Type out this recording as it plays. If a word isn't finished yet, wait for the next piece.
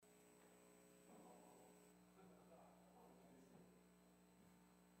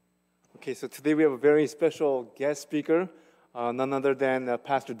Okay, so today we have a very special guest speaker, none other than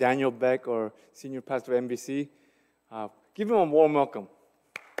Pastor Daniel Beck, or Senior Pastor of MBC. Give him a warm welcome.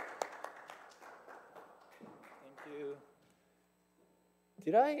 Thank you.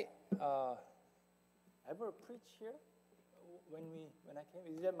 Did I ever preach here when I came?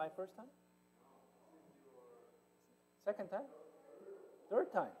 Is that my first time? Second time?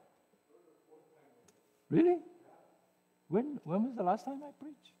 Third time? Really? When was the last time I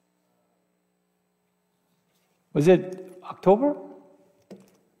preached? Was it October? Yes,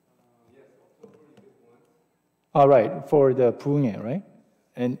 October you did once. All right, for the Buungye, right?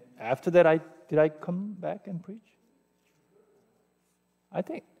 And after that, did I come back and preach? I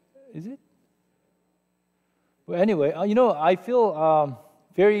think, is it? Well, anyway, I feel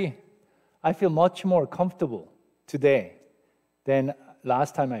much more comfortable today than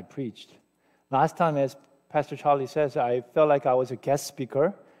last time I preached. Last time, as Pastor Charlie says, I felt like I was a guest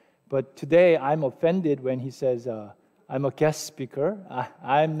speaker. But today, I'm offended when he says, I'm a guest speaker.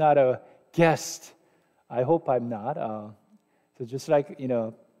 I'm not a guest. I hope I'm not. So just like,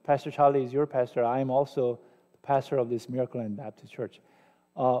 Pastor Charlie is your pastor, I am also the pastor of this Miracle Land Baptist Church.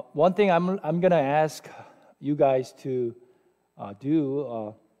 One thing I'm going to ask you guys to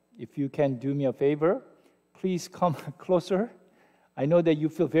do, if you can do me a favor, please come closer. I know that you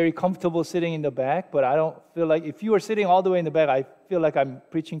feel very comfortable sitting in the back, but I don't feel like, if you are sitting all the way in the back, I feel like I'm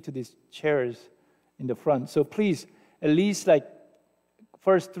preaching to these chairs in the front. So please, at least like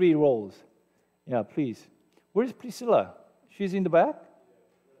first 3 rows. Yeah, please. Where's Priscilla? She's in the back?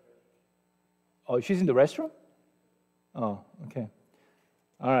 Oh, she's in the restroom? Oh, okay.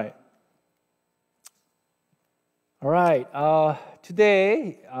 All right. All right.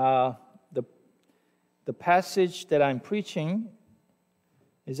 Today, the passage that I'm preaching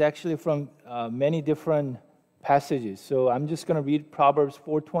is actually from many different passages. So I'm just going to read Proverbs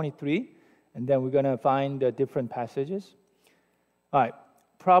 4:23, and then we're going to find the different passages. All right.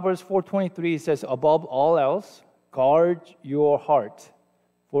 Proverbs 4:23 says, above all else, guard your heart,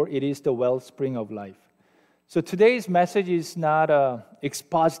 for it is the wellspring of life. So today's message is not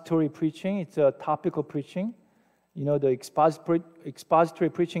expository preaching, it's a topical preaching. The expository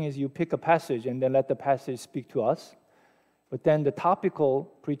preaching is you pick a passage and then let the passage speak to us. But then the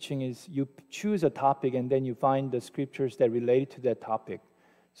topical preaching is you choose a topic and then you find the scriptures that relate to that topic.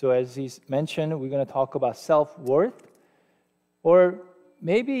 So as he's mentioned, we're going to talk about self-worth. Or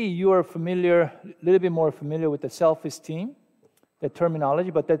maybe you are a little bit more familiar with the self-esteem, the terminology.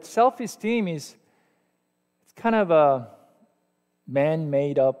 But that self-esteem it's kind of a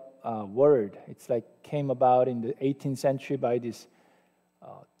man-made up word. It's like came about in the 18th century by this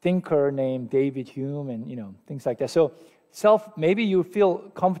thinker named David Hume and things like that. So maybe you feel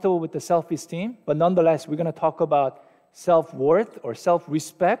comfortable with the self-esteem, but nonetheless, we're going to talk about self-worth or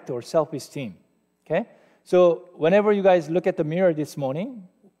self-respect or self-esteem. Okay? So whenever you guys look at the mirror this morning,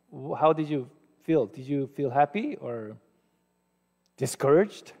 how did you feel? Did you feel happy or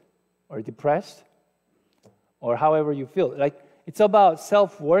discouraged or depressed? Or however you feel. Like it's about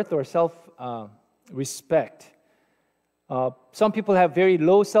self-worth or self-respect. Some people have very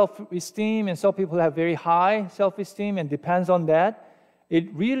low self-esteem and some people have very high self-esteem, and depends on that.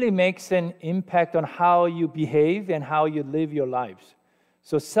 It really makes an impact on how you behave and how you live your lives.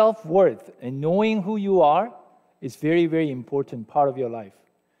 So self-worth and knowing who you are is very, very important part of your life.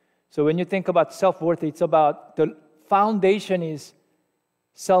 So when you think about self-worth, it's about the foundation is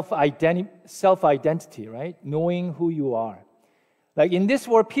self-identity, right? Knowing who you are. Like in this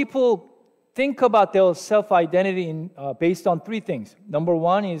world, people think about their self-identity based on 3 things. Number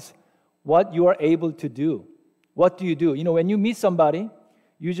 1 is what you are able to do. What do you do? When you meet somebody,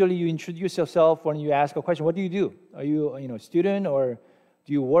 usually you introduce yourself when you ask a question. What do you do? Are you a student, or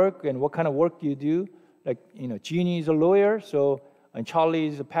do you work, and what kind of work do you do? Like, Jeannie is a lawyer, and Charlie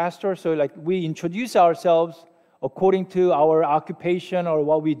is a pastor. So like we introduce ourselves according to our occupation or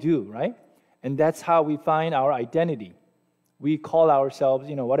what we do, right? And that's how we find our identity. We call ourselves,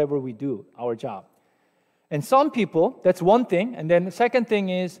 whatever we do, our job. And some people, that's one thing. And then the second thing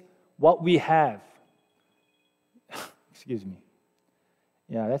is what we have. Excuse me.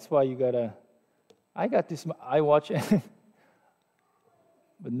 Yeah, that's why I got this iWatch.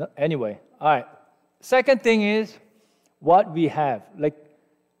 But anyway, all right. Second thing is what we have. Like,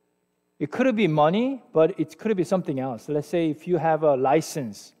 it could be money, but it could be something else. Let's say if you have a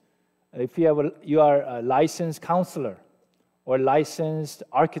license, you are a licensed counselor or licensed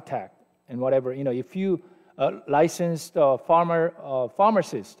architect and whatever. If you licensed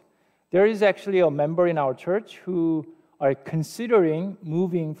pharmacist, there is actually a member in our church who are considering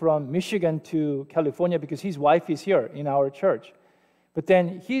moving from Michigan to California because his wife is here in our church. But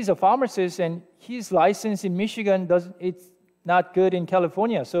then he's a pharmacist, and his license in Michigan it's not good in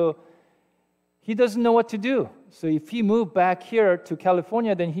California. So he doesn't know what to do. So if he moved back here to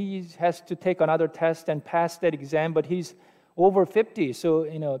California, then he has to take another test and pass that exam. But he's over 50,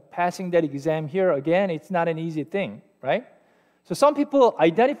 so passing that exam here again, it's not an easy thing, right? So some people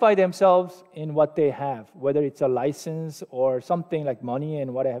identify themselves in what they have, whether it's a license or something like money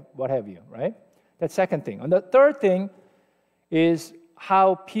and what have you, right? That's second thing. And the third thing is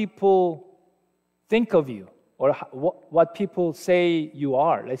how people think of you, or what people say you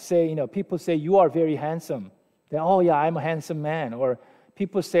are. Let's say, people say you are very handsome. Then, oh yeah, I'm a handsome man. Or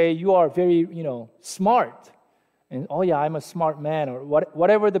people say you are very, smart. And oh yeah, I'm a smart man, or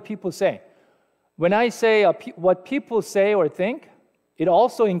whatever the people say. When I say what people say or think, it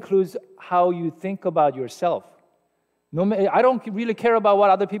also includes how you think about yourself. I don't really care about what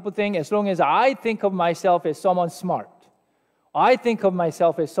other people think as long as I think of myself as someone smart. I think of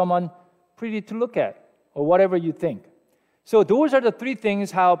myself as someone pretty to look at, or whatever you think. So those are the three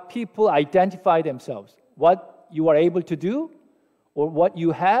things how people identify themselves. What you are able to do, or what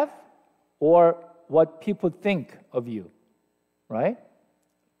you have, or what people think of you, right?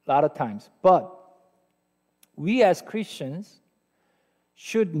 A lot of times. But we as Christians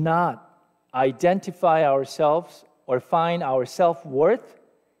should not identify ourselves or find our self-worth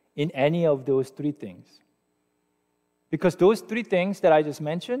in any of those three things. Because those three things that I just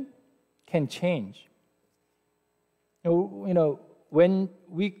mentioned can change. When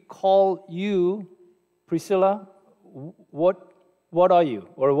we call you, Priscilla, what are you?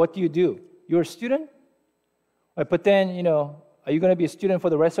 Or what do you do? You're a student? But then, are you going to be a student for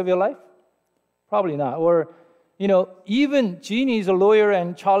the rest of your life? Probably not. Or, even Jeannie is a lawyer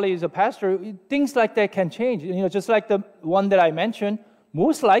and Charlie is a pastor. Things like that can change. Just like the one that I mentioned,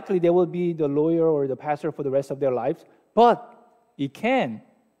 most likely they will be the lawyer or the pastor for the rest of their lives. But it can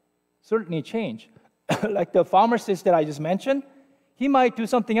certainly change. Like the pharmacist that I just mentioned, he might do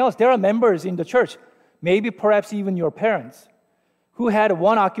something else. There are members in the church, maybe perhaps even your parents, who had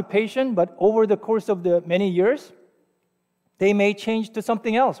one occupation, but over the course of the many years, they may change to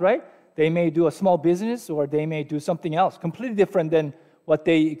something else, right? They may do a small business, or they may do something else, completely different than what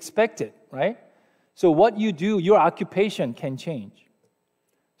they expected, right? So what you do, your occupation can change.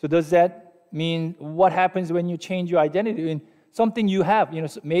 So does that mean what happens when you change your identity? I mean, something you have,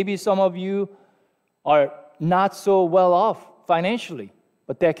 maybe some of you are not so well off financially,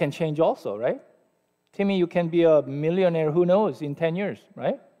 but that can change also, right? Timmy, you can be a millionaire, who knows, in 10 years,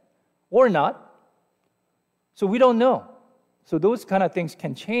 right? Or not. So we don't know. So those kind of things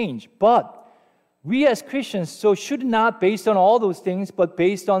can change. But we as Christians should not based on all those things, but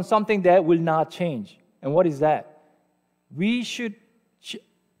based on something that will not change. And what is that? We should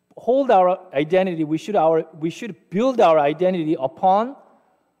hold our identity. We should build our identity upon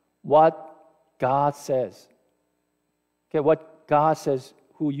what God says. Okay, what God says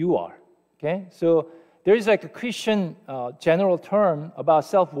who you are. Okay, so there is like a Christian general term about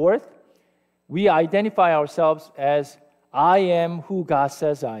self-worth. We identify ourselves as I am who God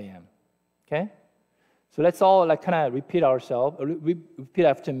says I am. Okay, so let's all kind of repeat ourselves. Repeat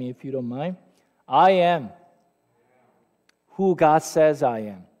after me if you don't mind. I am who God says I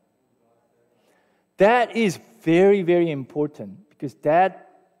am. That is very, very important, because that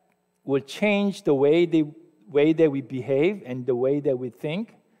will change the way that we behave and the way that we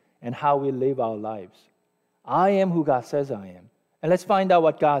think and how we live our lives. I am who God says I am. And let's find out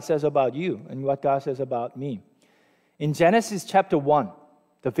what God says about you and what God says about me. In Genesis chapter 1,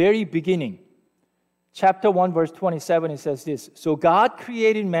 the very beginning, chapter 1, verse 27, it says this: So God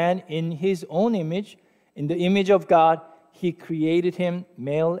created man in his own image. In the image of God, he created him,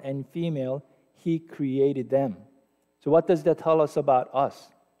 male and female, he created them. So what does that tell us about us?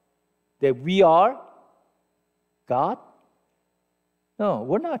 That we are God? No,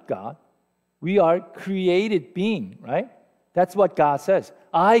 we're not God. We are created being, right? That's what God says.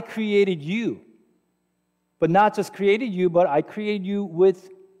 I created you. But not just created you, but I created you with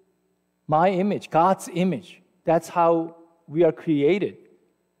my image, God's image. That's how we are created.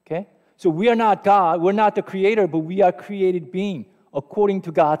 Okay? So we are not God, we're not the creator, but we are created being according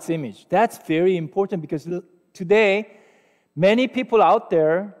to God's image. That's very important, because today, many people out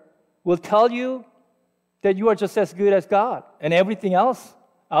there will tell you that you are just as good as God, and everything else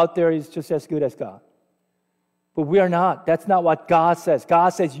out there is just as good as God. But we are not. That's not what God says. God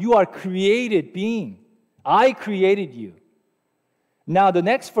says you are created being. I created you. Now, the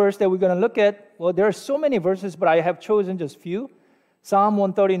next verse that we're going to look at, well, there are so many verses, but I have chosen just few. Psalm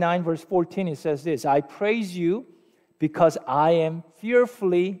 139, verse 14, it says this: I praise you because I am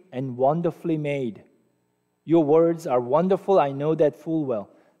fearfully and wonderfully made. Your words are wonderful. I know that full well.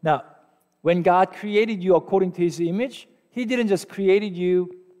 Now, when God created you according to His image, He didn't just created you,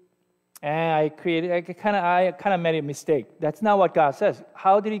 I kind of made a mistake. That's not what God says.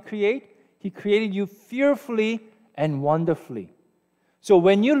 How did He create? He created you fearfully and wonderfully. So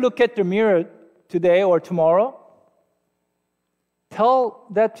when you look at the mirror today or tomorrow, tell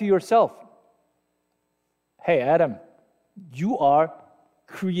that to yourself. Hey, Adam, you are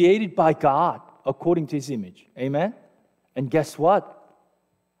created by God according to His image. Amen? And guess what?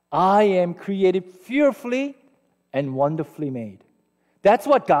 I am created fearfully and wonderfully made. That's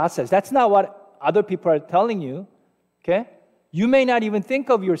what God says. That's not what other people are telling you. Okay? You may not even think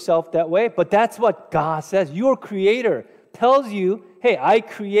of yourself that way, but that's what God says. Your Creator tells you, hey, I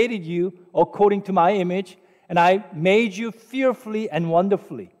created you according to my image, and I made you fearfully and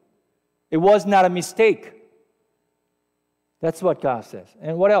wonderfully. It was not a mistake. That's what God says.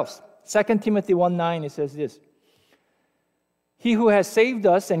 And what else? 2 Timothy 1:9, it says this. He who has saved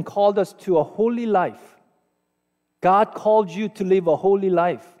us and called us to a holy life. God called you to live a holy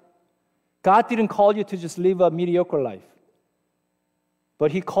life. God didn't call you to just live a mediocre life.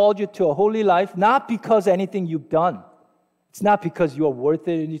 But He called you to a holy life, not because anything you've done. It's not because you are worth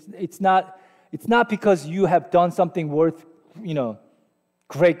it. It's not because you have done something worth,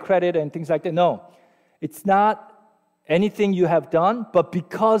 great credit and things like that. No. It's not anything you have done, but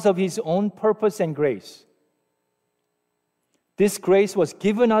because of His own purpose and grace. This grace was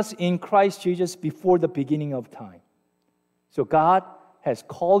given us in Christ Jesus before the beginning of time. So God has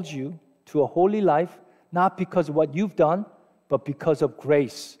called you to a holy life, not because of what you've done, but because of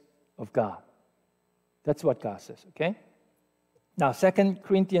grace of God. That's what God says, okay? Now, 2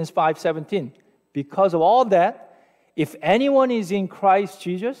 Corinthians 5:17. Because of all that, if anyone is in Christ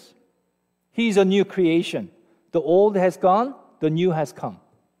Jesus, he is a new creation. The old has gone, the new has come.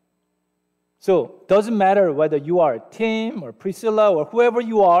 So, doesn't matter whether you are Tim or Priscilla or whoever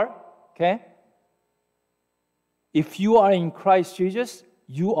you are, okay? If you are in Christ Jesus,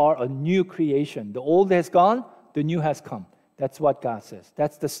 you are a new creation. The old has gone, the new has come. That's what God says.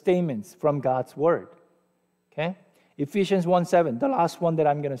 That's the statements from God's word. Okay? Ephesians 1:7, the last one that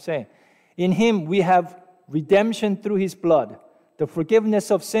I'm going to say. In Him we have redemption through His blood, the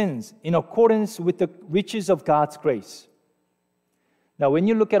forgiveness of sins in accordance with the riches of God's grace. Now, when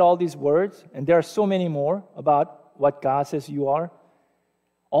you look at all these words, and there are so many more about what God says you are,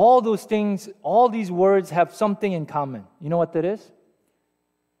 all those things, all these words have something in common. You know what that is?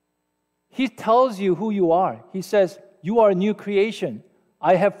 He tells you who you are. He says, you are a new creation.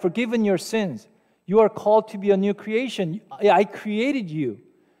 I have forgiven your sins. You are called to be a new creation. I created you.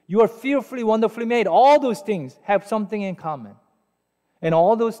 You are fearfully, wonderfully made. All those things have something in common. And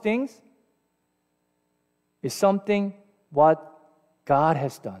all those things is something what God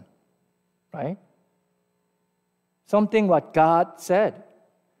has done, right? Something what God said.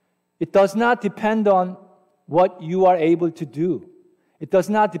 It does not depend on what you are able to do. It does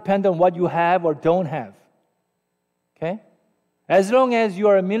not depend on what you have or don't have. Okay? As long as you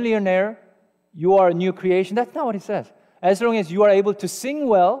are a millionaire, you are a new creation. That's not what it says. As long as you are able to sing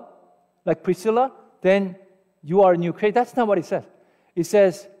well, like Priscilla, then you are a new creation. That's not what it says. It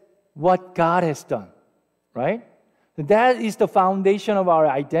says what God has done, right? That is the foundation of our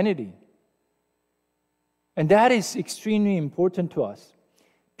identity. And that is extremely important to us.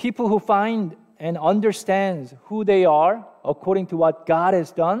 People who find and understand who they are according to what God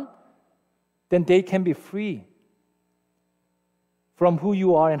has done, then they can be free from who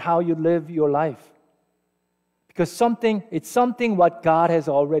you are and how you live your life. Because it's something what God has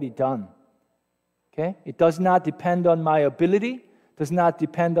already done. Okay? It does not depend on my ability, does not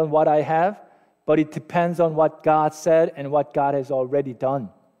depend on what I have, but it depends on what God said and what God has already done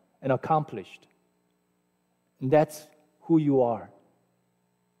and accomplished. And that's who you are.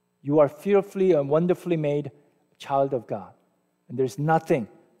 You are fearfully and wonderfully made child of God. And there's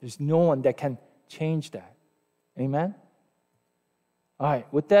no one that can change that. Amen? All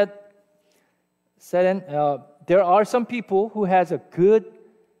right, with that said, there are some people who has a good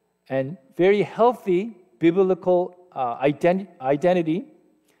and very healthy biblical identity,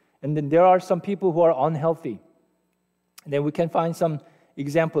 and then there are some people who are unhealthy. And then we can find some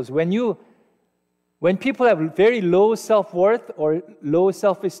examples. When people have very low self-worth or low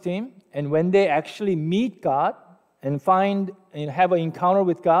self-esteem, and when they actually meet God and find and have an encounter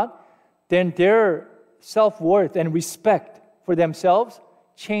with God, then their self-worth and respect for themselves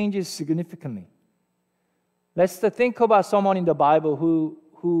changes significantly. Let's think about someone in the Bible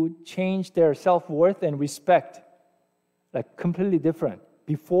who changed their self-worth and respect, like completely different,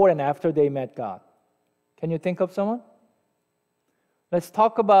 before and after they met God. Can you think of someone? Let's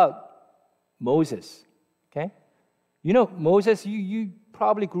talk about Moses. Okay? You know, Moses, you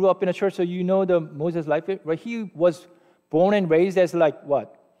probably grew up in a church, so you know the Moses life, right? He was born and raised as like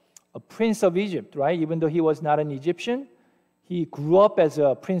what? A prince of Egypt, right? Even though he was not an Egyptian, he grew up as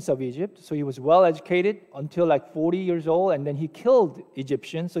a prince of Egypt. So he was well educated until like 40 years old, and then he killed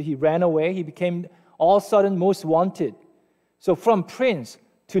Egyptians. So he ran away. He became all of a sudden most wanted. So from prince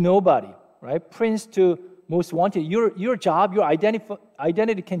to nobody, right? Prince to most wanted. Your job, your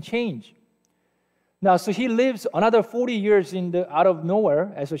identity can change. Now, so he lives another 40 years out of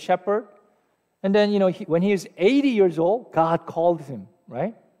nowhere as a shepherd. And then, when he is 80 years old, God called him,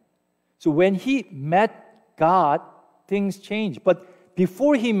 right? So when he met God, things changed. But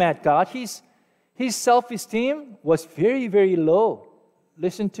before he met God, his self-esteem was very, very low.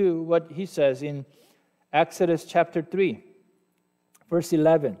 Listen to what he says in Exodus chapter 3, verse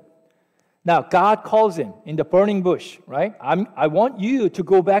 11. Now, God calls him in the burning bush, right? I want you to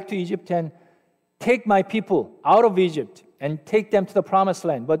go back to Egypt and take my people out of Egypt and take them to the promised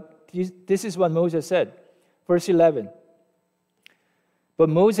land. But this is what Moses said. Verse 11. But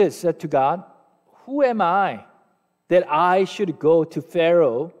Moses said to God, who am I that I should go to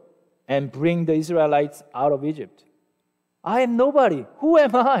Pharaoh and bring the Israelites out of Egypt? I am nobody. Who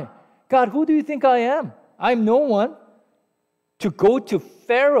am I? God, who do you think I am? I'm no one to go to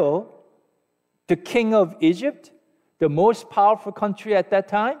Pharaoh, the king of Egypt, the most powerful country at that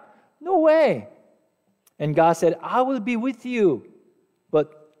time? No way. And God said, I will be with you.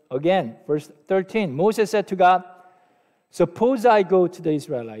 But again, verse 13, Moses said to God, suppose I go to the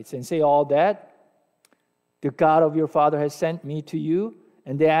Israelites and say all that, the God of your father has sent me to you,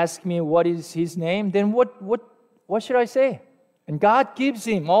 and they ask me what is his name, then what should I say? And God gives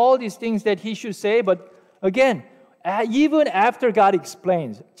him all these things that he should say, but again, even after God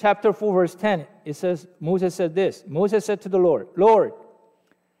explains, chapter 4, verse 10, it says, Moses said this. Moses said to the Lord, Lord,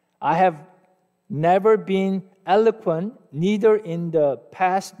 I have never been eloquent, neither in the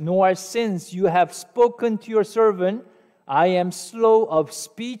past nor since you have spoken to your servant. I am slow of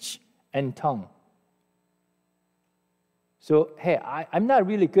speech and tongue. So, hey, I'm not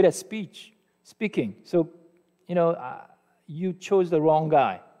really good at speaking. So, you chose the wrong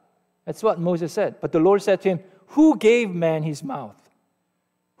guy. That's what Moses said. But the Lord said to him, who gave man his mouth?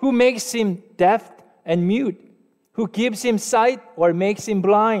 Who makes him deaf and mute? Who gives him sight or makes him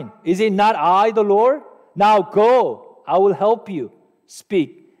blind? Is it not I, the Lord? Now go, I will help you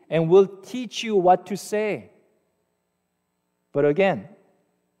speak and will teach you what to say. But again,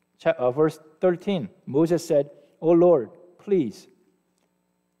 verse 13, Moses said, oh Lord, please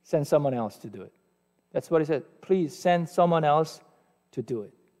send someone else to do it. That's what he said. Please send someone else to do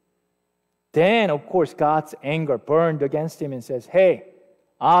it. Then, of course, God's anger burned against him and says, hey,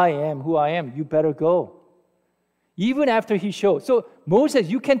 I am who I am. You better go. Even after he showed. So Moses,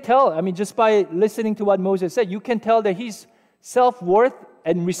 you can tell, just by listening to what Moses said, you can tell that his self-worth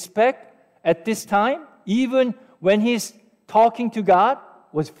and respect at this time, even when he's talking to God,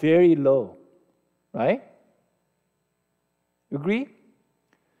 was very low. Right? Agree?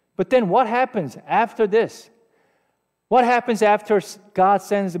 But then what happens after this? What happens after God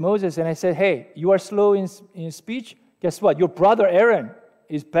sends Moses and I said, hey, you are slow in speech? Guess what? Your brother Aaron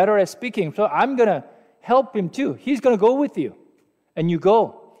is better at speaking, so I'm going to help him too. He's going to go with you. And you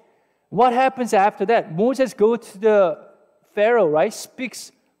go. What happens after that? Moses goes to the Pharaoh, right?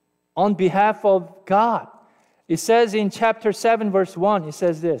 Speaks on behalf of God. It says in chapter 7, verse 1, it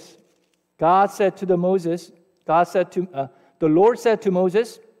says this. The Lord said to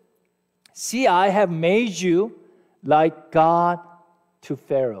Moses, see, I have made you like God to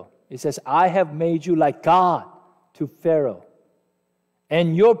Pharaoh. It says, I have made you like God to Pharaoh.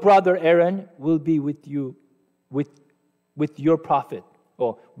 And your brother Aaron will be with you, with your prophet,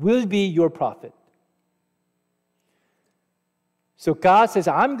 or will be your prophet. So God says,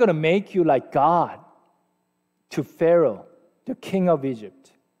 I'm going to make you like God to Pharaoh, the king of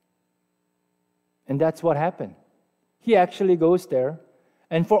Egypt. And that's what happened. He actually goes there.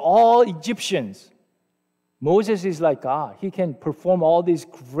 And for all Egyptians, Moses is like God. He can perform all these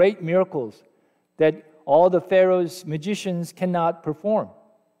great miracles that all the Pharaoh's magicians cannot perform.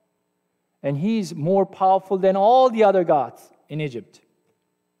 And he's more powerful than all the other gods in Egypt.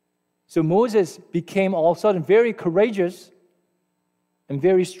 So Moses became all of a sudden very courageous and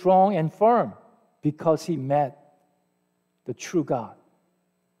very strong and firm because he met the true God.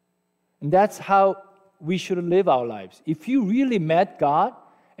 And that's how we should live our lives. If you really met God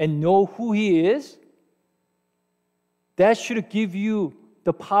and know who He is, that should give you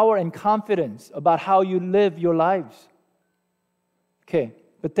the power and confidence about how you live your lives. Okay,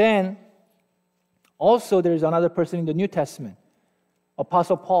 but then also there's another person in the New Testament,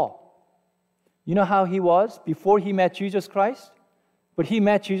 Apostle Paul. You know how he was before he met Jesus Christ? But he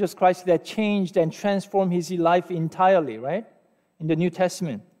met Jesus Christ that changed and transformed his life entirely, right? In the New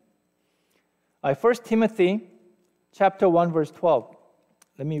Testament. 1 Timothy chapter 1, verse 12.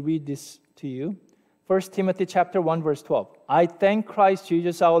 Let me read this to you. 1 Timothy chapter 1, verse 12. I thank Christ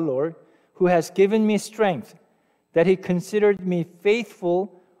Jesus our Lord, who has given me strength, that he considered me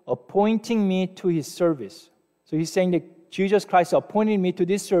faithful, appointing me to his service. So he's saying that Jesus Christ appointed me to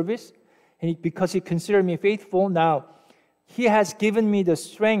this service, and because he considered me faithful, now he has given me the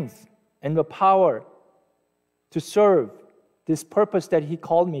strength and the power to serve this purpose that he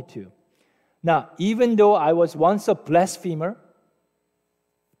called me to. Now, even though I was once a blasphemer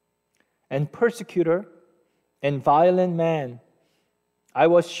and persecutor and violent man, I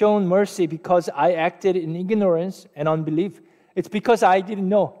was shown mercy because I acted in ignorance and unbelief. It's because I didn't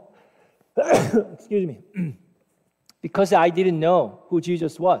know. Excuse me. Because I didn't know who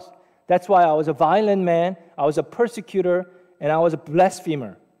Jesus was. That's why I was a violent man, I was a persecutor, and I was a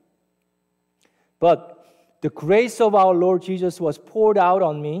blasphemer. But the grace of our Lord Jesus was poured out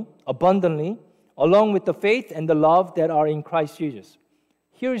on me abundantly, along with the faith and the love that are in Christ Jesus.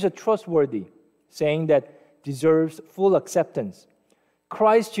 Here is a trustworthy saying that deserves full acceptance.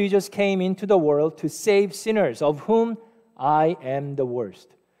 Christ Jesus came into the world to save sinners, of whom I am the worst.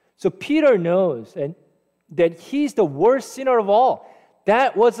 So Peter knows that he's the worst sinner of all.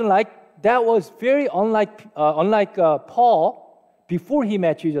 That was very unlike Paul before he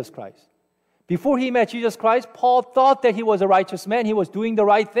met Jesus Christ. Before he met Jesus Christ, Paul thought that he was a righteous man. He was doing the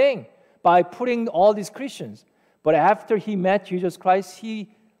right thing by putting all these Christians. But after he met Jesus Christ,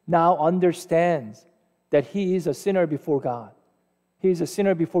 he now understands that he is a sinner before God. He is a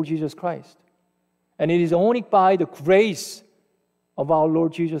sinner before Jesus Christ. And it is only by the grace of our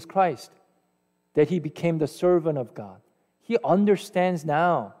Lord Jesus Christ that he became the servant of God. He understands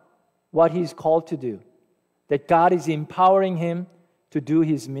now what he's called to do, that God is empowering him to do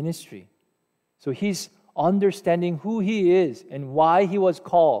his ministry. So he's understanding who he is and why he was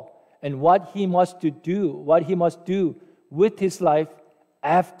called and what he must do with his life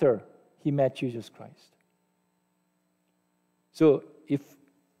after he met Jesus Christ. So if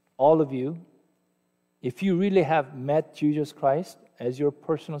all of you, if you really have met Jesus Christ as your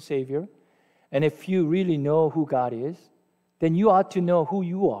personal Savior, and if you really know who God is, then you ought to know who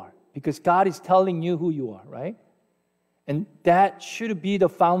you are, because God is telling you who you are, right? And that should be the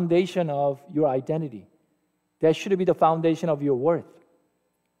foundation of your identity. That should be the foundation of your worth.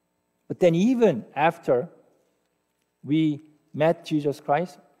 But then even after we met Jesus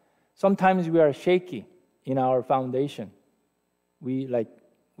Christ, sometimes we are shaky in our foundation. We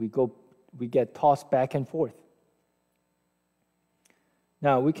get tossed back and forth.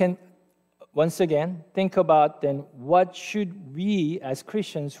 Now we can once again think about then what should we as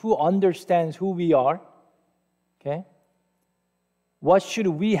Christians who understands who we are, okay? What should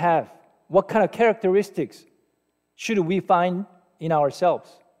we have? What kind of characteristics should we find in ourselves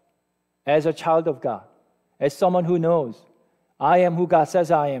as a child of God, as someone who knows, I am who God says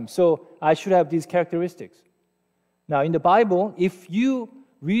I am, so I should have these characteristics. Now, in the Bible, if you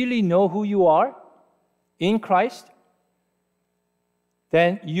really know who you are in Christ,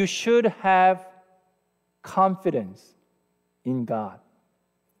 then you should have confidence in God.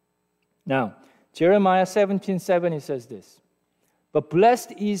 Now, Jeremiah 17:7, it says this, but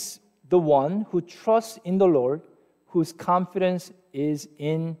blessed is the one who trusts in the Lord, whose confidence is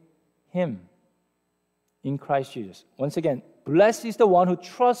in Him, in Christ Jesus. Once again, blessed is the one who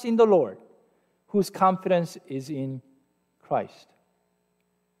trusts in the Lord, whose confidence is in Christ.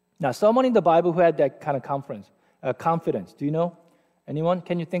 Now, someone in the Bible who had that kind of confidence, do you know? Anyone?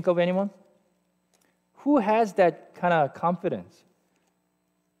 Can you think of anyone? Who has that kind of confidence?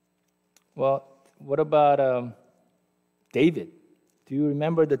 Well, what about David? Do you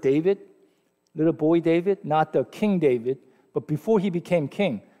remember the David? Little boy David? Not the King David, but before he became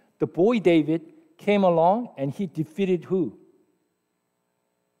king. The boy David came along and he defeated who?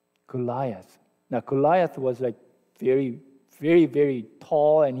 Goliath. Now, Goliath was like very, very, very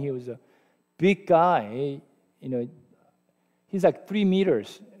tall, and he was a big guy. He's like 3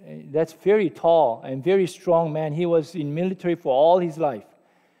 meters. That's very tall and very strong man. He was in military for all his life.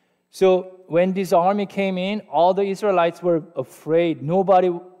 So when this army came in, all the Israelites were afraid.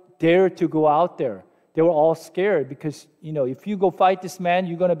 Nobody dared to go out there. They were all scared because, if you go fight this man,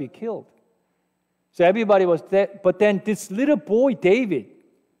 you're going to be killed. So everybody was dead. But then this little boy, David,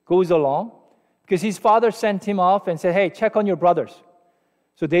 goes along because his father sent him off and said, hey, check on your brothers.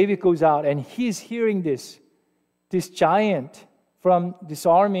 So David goes out and he's hearing this giant from this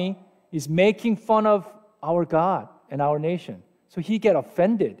army is making fun of our God and our nation. So he get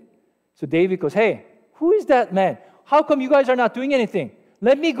offended. So David goes, hey, who is that man? How come you guys are not doing anything?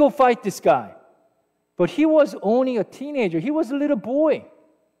 Let me go fight this guy. But he was only a teenager. He was a little boy.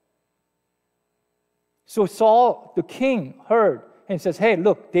 So Saul, the king, heard and says, hey,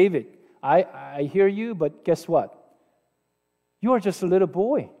 look, David, I hear you, but guess what? You are just a little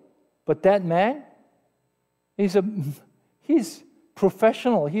boy. But that man, he's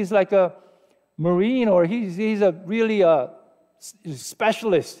professional. He's like a Marine, or he's a really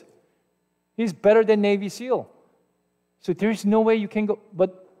specialist. He's better than Navy SEAL. So there's no way you can go.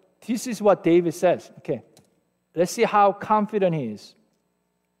 But this is what David says. Okay, let's see how confident he is.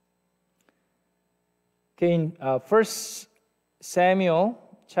 Okay, in 1 Samuel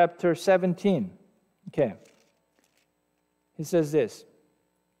chapter 17. Okay, he says this.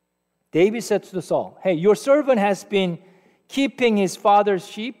 David said to Saul, hey, your servant has been keeping his father's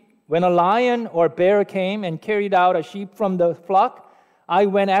sheep. When a lion or bear came and carried out a sheep from the flock, I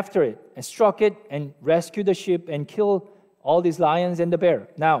went after it and struck it and rescued the sheep and killed all these lions and the bear.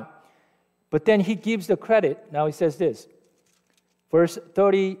 Now, but then he gives the credit. Now he says this, verse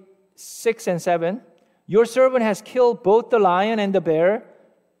 36 and 7, your servant has killed both the lion and the bear.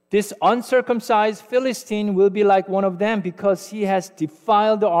 This uncircumcised Philistine will be like one of them because he has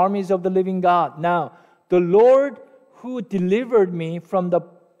defiled the armies of the living God. Now, the Lord who delivered me from the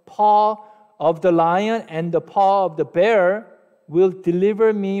paw of the lion and the paw of the bear will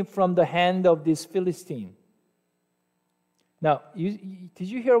deliver me from the hand of this Philistine. Now, did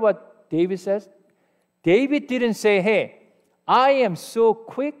you hear what David says? David didn't say, hey, I am so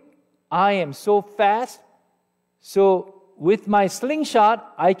quick, I am so fast, so with my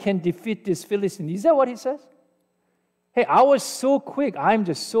slingshot, I can defeat this Philistine. Is that what he says? Hey, I was so quick, I'm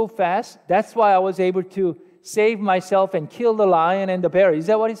just so fast, that's why I was able to save myself and kill the lion and the bear. Is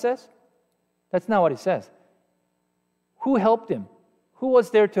that what he says? That's not what he says. Who helped him? Who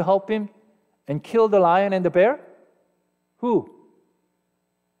was there to help him and kill the lion and the bear? Who?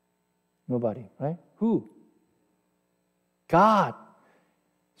 Nobody, right? Who? God.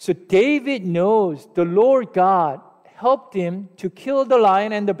 So David knows the Lord God helped him to kill the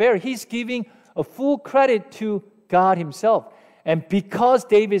lion and the bear. He's giving a full credit to God himself. And because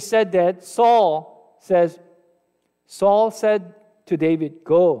David said that, Saul said to David,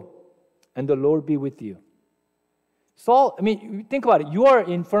 go, and the Lord be with you. Saul, think about it. You are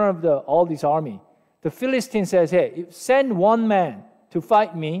in front of all this army. The Philistine says, hey, send one man to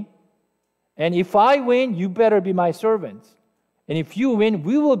fight me, and if I win, you better be my servants. And if you win,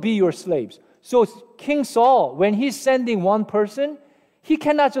 we will be your slaves. So King Saul, when he's sending one person, he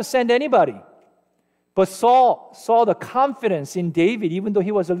cannot just send anybody. But Saul saw the confidence in David, even though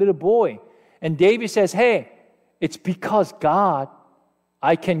he was a little boy. And David says, hey, it's because God,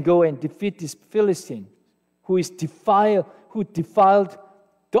 I can go and defeat this Philistine who defiled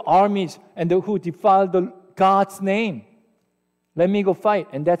the armies and who defiled God's name. Let me go fight.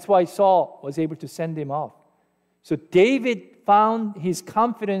 And that's why Saul was able to send him off. So David found his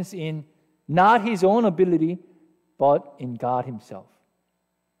confidence in not his own ability, but in God himself.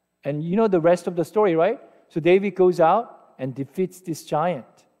 And you know the rest of the story, right? So David goes out and defeats this giant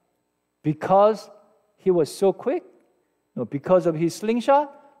because he was so quick. No, because of his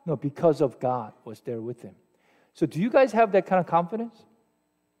slingshot. No, because of God was there with him. So do you guys have that kind of confidence?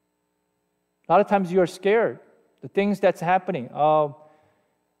 A lot of times you are scared. The things that's happening.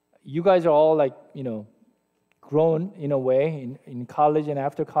 You guys are all grown in a way in college and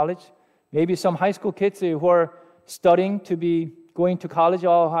after college. Maybe some high school kids who are studying to be going to college.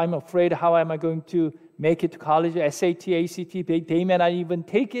 Oh, I'm afraid, how am I going to make it to college? SAT, ACT, they may not even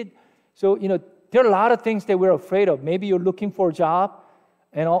take it. So, there are a lot of things that we're afraid of. Maybe you're looking for a job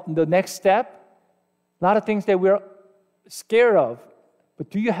and the next step. A lot of things that we're scared of. But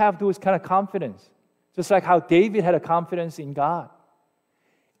do you have those kind of confidence? Just like how David had a confidence in God.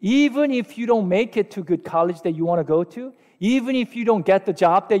 Even if you don't make it to good college that you want to go to, even if you don't get the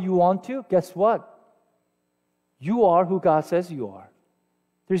job that you want to, guess what? You are who God says you are.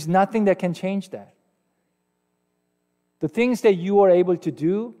 There's nothing that can change that. The things that you are able to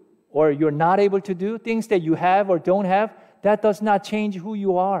do or you're not able to do, things that you have or don't have, that does not change who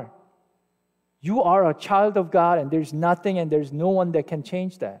you are. You are a child of God, and there's nothing and there's no one that can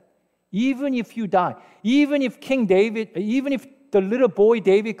change that. Even if you die, even if King David, even if the little boy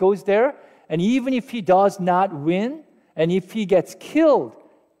David goes there, and even if he does not win, and if he gets killed,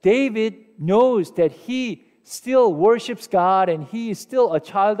 David knows that he still worships God and he is still a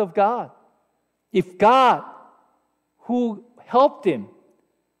child of God. If God, who helped him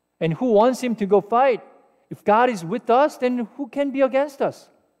and who wants him to go fight, if God is with us, then who can be against us?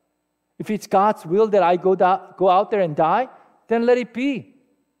 If it's God's will that I go out there and die, then let it be.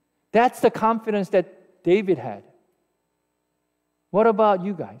 That's the confidence that David had. What about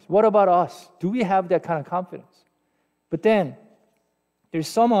you guys? What about us? Do we have that kind of confidence? But then, there's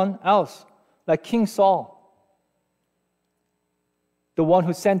someone else, like King Saul, the one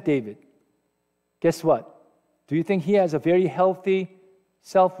who sent David. Guess what? Do you think he has a very healthy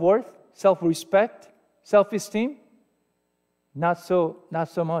self-worth, self-respect, self-esteem? Not so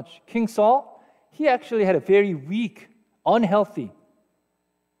much. King Saul, he actually had a very weak, unhealthy.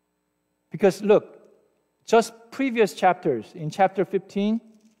 Because look, just previous chapters, in chapter 15,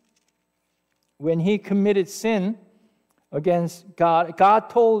 when he committed sin against God, God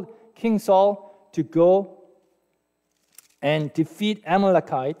told King Saul to go and defeat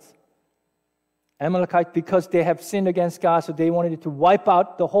Amalekites because they have sinned against God, so they wanted to wipe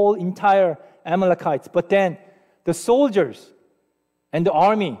out the whole entire Amalekites. But then the soldiers and the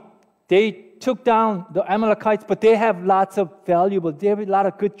army, they took down the Amalekites, but they have lots of valuable, they have a lot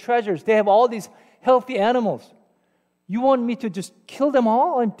of good treasures. They have all these healthy animals. You want me to just kill them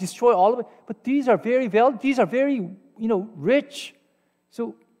all and destroy all of it? But these are very valuable, these are very, rich.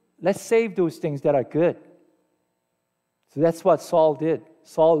 So let's save those things that are good. So that's what Saul did.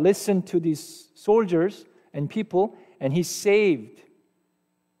 Saul listened to these soldiers and people, and he saved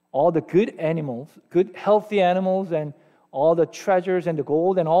all the good animals, good healthy animals, and all the treasures and the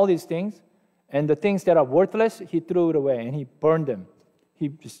gold and all these things. And the things that are worthless, he threw it away and he burned them. He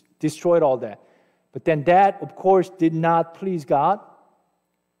just destroyed all that. But then that, of course, did not please God.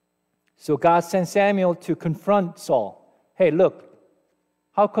 So God sent Samuel to confront Saul. Hey, look,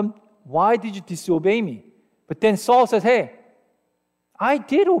 why did you disobey me? But then Saul says, hey, I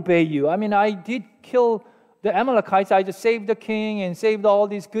did obey you. I mean, I did kill the Amalekites. I just saved the king and saved all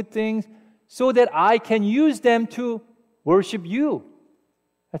these good things so that I can use them to worship you.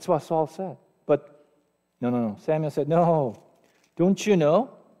 That's what Saul said. But no. Samuel said, no, don't you know?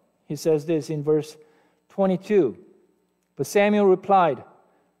 He says this in verse 22. But Samuel replied,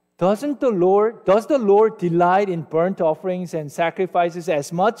 does the Lord delight in burnt offerings and sacrifices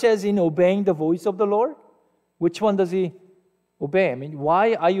as much as in obeying the voice of the Lord? Which one does he obey? I mean,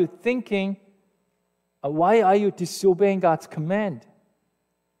 why are you disobeying God's command?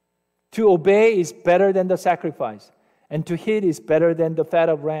 To obey is better than the sacrifice, and to hit is better than the fat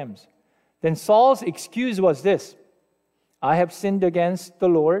of rams. Then Saul's excuse was this: I have sinned against the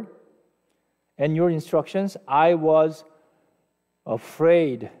Lord and your instructions. I was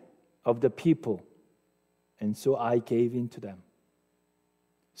afraid of the people, and so I gave in to them.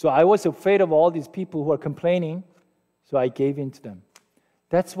 So I was afraid of all these people who are complaining, so I gave in to them.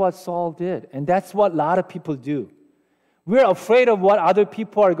 That's what Saul did, and that's what a lot of people do. We're afraid of what other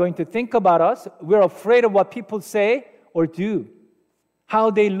people are going to think about us. We're afraid of what people say or do, how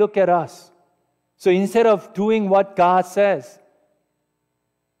they look at us. So instead of doing what God says,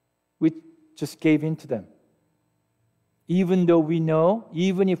 we just gave in to them. Even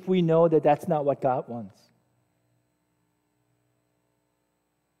if we know that that's not what God wants.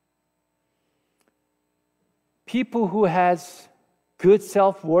 People who has good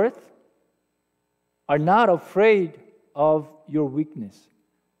self-worth are not afraid of your weakness,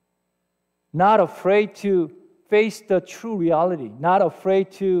 not afraid to face the true reality, not afraid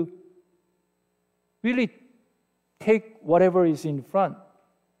to really take whatever is in front.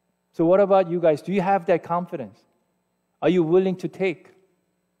 So what about you guys? Do you have that confidence? Are you willing to take?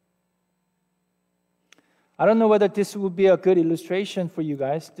 I don't know whether this would be a good illustration for you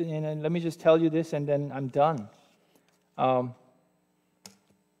guys. And let me just tell you this, and then I'm done.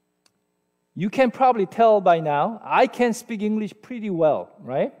 You can probably tell by now, I can speak English pretty well,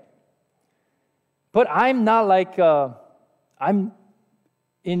 right? But I'm not like,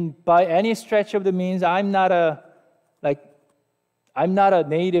 by any stretch of the means, I'm not a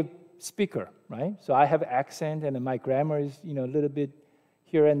native speaker, right? So I have accent, and my grammar is, a little bit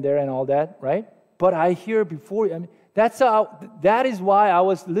here and there and all that, right? But I hear before, that is why I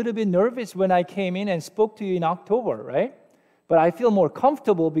was a little bit nervous when I came in and spoke to you in October, right? But I feel more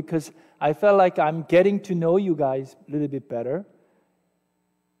comfortable because I felt like I'm getting to know you guys a little bit better.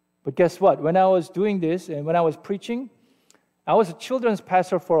 But guess what? When I was doing this and when I was preaching, I was a children's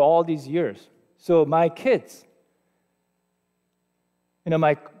pastor for all these years. So my kids,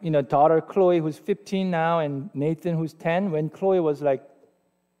 my daughter Chloe, who's 15 now, and Nathan, who's 10. When Chloe was like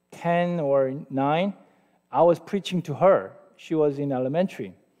 10 or 9, I was preaching to her. She was in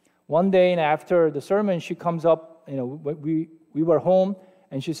elementary. One day, after the sermon, she comes up. We were home,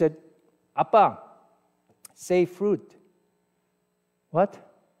 and she said, "Appa, say fruit." What?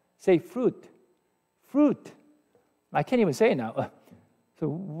 Say fruit. Fruit. I can't even say it now. So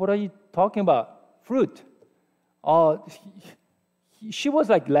what are you talking about? Fruit. Oh, she was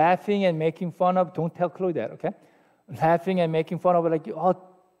like laughing and making fun of, don't tell Chloe that, okay? Laughing and making fun of it, like, oh,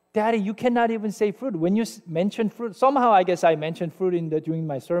 Daddy, you cannot even say fruit. When you mention fruit, somehow I guess I mentioned fruit during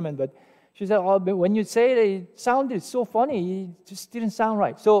my sermon, but she said, oh, but when you say it, it sounded so funny. It just didn't sound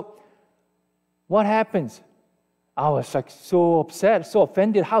right. So what happens? I was like so upset, so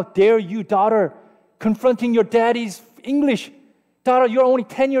offended. How dare you, daughter, confronting your daddy's English? Daughter, you're only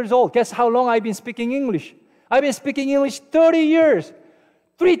 10 years old. Guess how long I've been speaking English? I've been speaking English 30 years,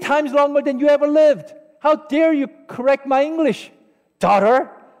 3 times longer than you ever lived. How dare you correct my English? Daughter,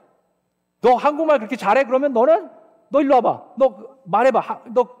 너 한국말 그렇게 잘해? 그러면 너 일로 와봐. 너 말해봐.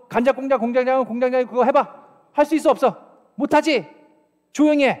 너 간장 공장장 그거 해봐. 할 수 있어 없어? 못하지?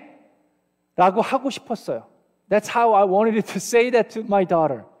 조용히 해. 라고 하고 싶었어요. That's how I wanted to say that to my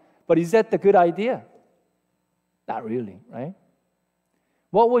daughter. But is that the good idea? Not really, right?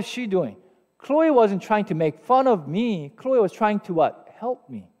 What was she doing? Chloe wasn't trying to make fun of me. Chloe was trying to what? Help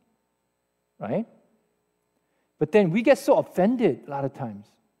me, right? But then we get so offended a lot of times.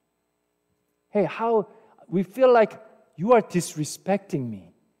 Hey, how we feel like you are disrespecting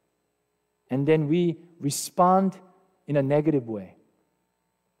me. And then we respond in a negative way.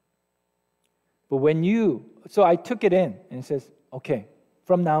 But so I took it in and it says, okay,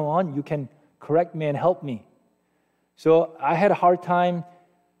 from now on, you can correct me and help me. So I had a hard time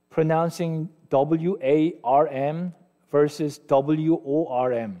pronouncing W-A-R-M versus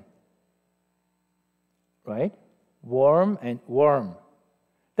W-O-R-M. Right? Worm and worm.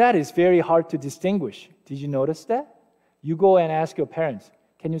 That is very hard to distinguish. Did you notice that? You go and ask your parents,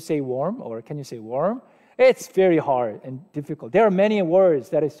 can you say worm or can you say worm? It's very hard and difficult. There are many words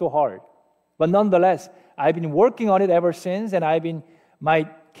that is so hard. But nonetheless, I've been working on it ever since, and my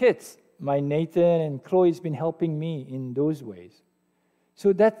kids, my Nathan and Chloe's been helping me in those ways.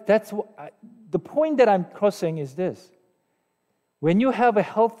 So that's the point that I'm crossing is this. When you have a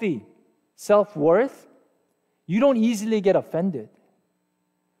healthy self-worth, you don't easily get offended.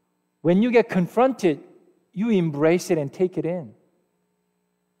 When you get confronted, you embrace it and take it in.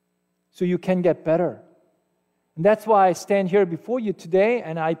 So you can get better. And that's why I stand here before you today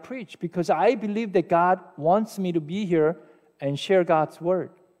and I preach, because I believe that God wants me to be here and share God's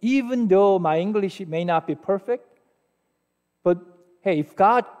word. Even though my English may not be perfect, but hey, if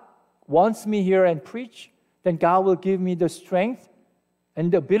God wants me here and preach, then God will give me the strength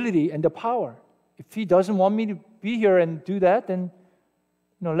and the ability and the power. If He doesn't want me to be here and do that, then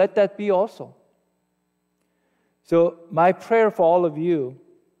let that be also. So my prayer for all of you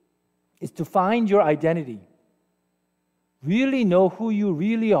is to find your identity. Really know who you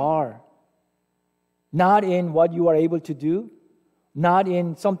really are. Not in what you are able to do, not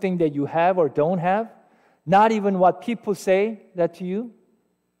in something that you have or don't have, not even what people say that to you,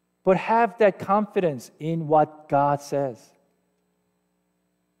 but have that confidence in what God says.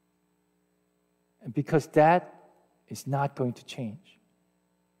 And because that is not going to change.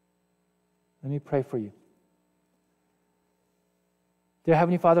 Let me pray for you. Dear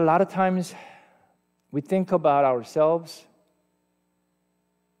Heavenly Father, a lot of times we think about ourselves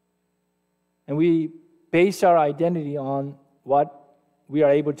and we base our identity on what we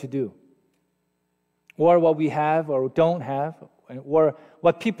are able to do, or what we have or don't have, or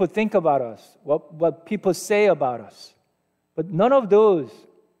what people think about us, what people say about us. But none of those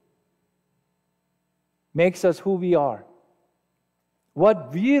makes us who we are.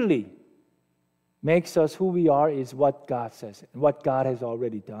 What really makes us who we are is what God says and what God has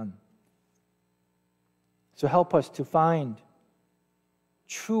already done. So help us to find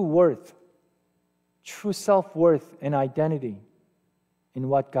true worth, true self-worth and identity in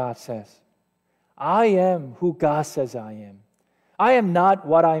what God says. I am who God says I am. I am not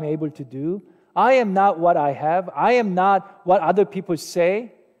what I'm able to do. I am not what I have. I am not what other people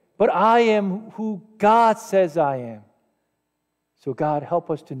say, but I am who God says I am. So God,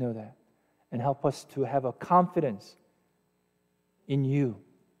 help us to know that and help us to have a confidence in you.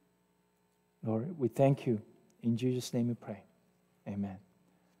 Lord, we thank you. In Jesus' name we pray. Amen.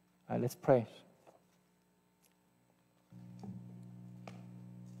 All right, let's pray.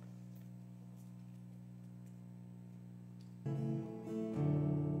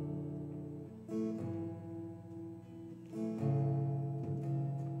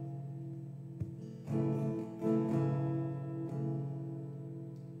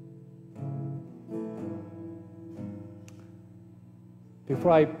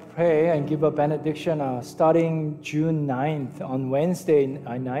 Before I pray and give a benediction, starting June 9th, on Wednesday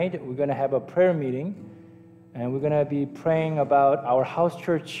night, we're going to have a prayer meeting. And we're going to be praying about our house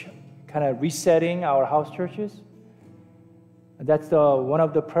church, kind of resetting our house churches. And that's one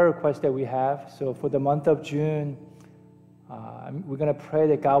of the prayer requests that we have. So for the month of June, We're going to pray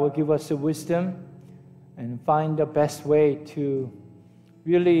that God will give us the wisdom and find the best way to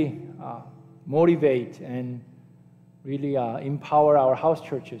really motivate and really empower our house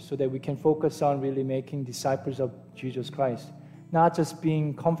churches so that we can focus on really making disciples of Jesus Christ. Not just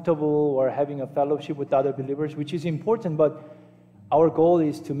being comfortable or having a fellowship with other believers, which is important, but our goal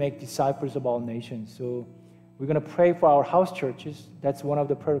is to make disciples of all nations. So we're going to pray for our house churches. That's one of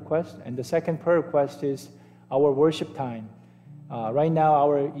the prayer requests. And the second prayer request is our worship time. Right now,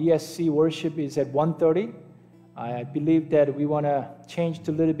 our ESC worship is at 1:30. I believe that we want to change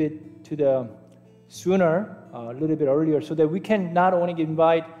to a little bit to the sooner, a little bit earlier, so that we can not only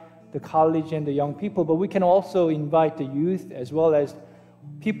invite the college and the young people, but we can also invite the youth as well as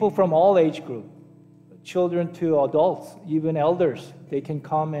people from all age group, children to adults, even elders. They can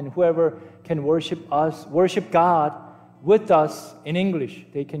come, and whoever can worship God with us in English,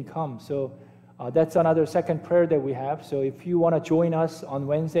 they can come. So that's another second prayer that we have. So if you want to join us on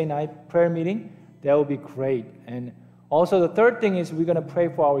Wednesday night prayer meeting, that would be great. And also the third thing is we're going to pray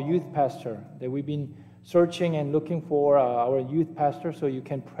for our youth pastor, that we've been searching and looking for our youth pastor. So you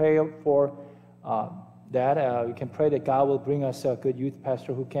can pray for that. You can pray that God will bring us a good youth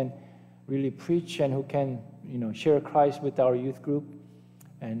pastor who can really preach and who can share Christ with our youth group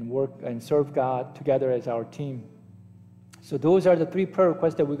and work and serve God together as our team. So those are the three prayer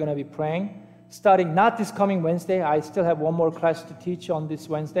requests that we're going to be praying. Starting not this coming Wednesday. I still have one more class to teach on this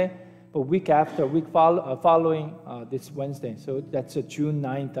Wednesday, but week following this Wednesday. So that's June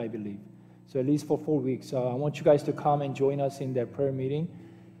 9th, I believe. So at least for 4 weeks. So I want you guys to come and join us in that prayer meeting.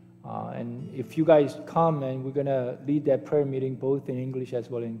 And if you guys come, and we're going to lead that prayer meeting both in English as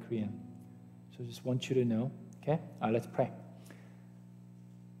well as in Korean. So just want you to know. Okay? Let's pray.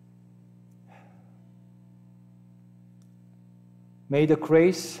 May the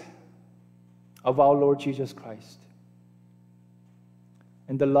grace of our Lord Jesus Christ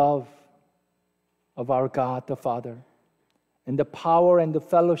and the love of our God the Father and the power and the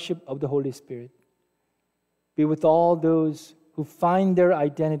fellowship of the Holy Spirit be with all those who find their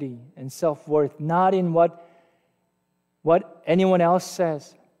identity and self-worth not in what anyone else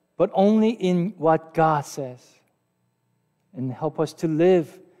says, but only in what God says. And help us to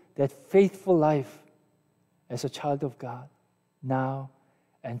live that faithful life as a child of God now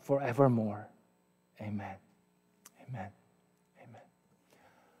and forevermore. Amen. Amen. Amen.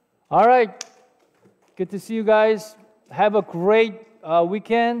 All right. Good to see you guys. Have a great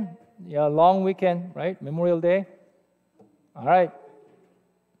weekend. Yeah, long weekend, right? Memorial Day. All right.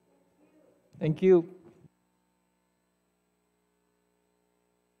 Thank you.